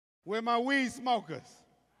Where my weed smokers?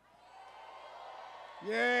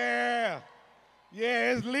 Yeah.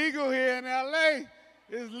 Yeah, it's legal here in L.A.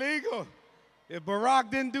 It's legal. If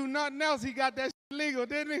Barack didn't do nothing else, he got that shit legal,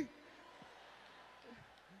 didn't he?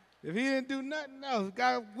 If he didn't do nothing else,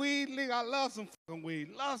 got weed legal. I love some fucking weed.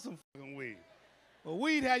 Love some fucking weed. But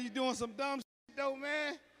weed had you doing some dumb shit, though,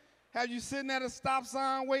 man. Have you sitting at a stop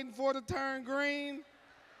sign waiting for it to turn green?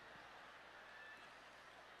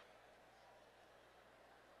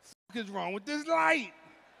 What is wrong with this light?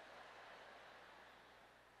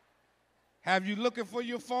 Have you looking for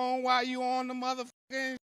your phone while you on the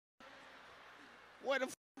motherfucking? Where the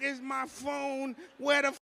fuck is my phone? Where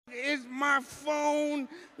the fuck is my phone?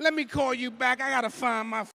 Let me call you back. I gotta find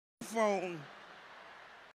my phone.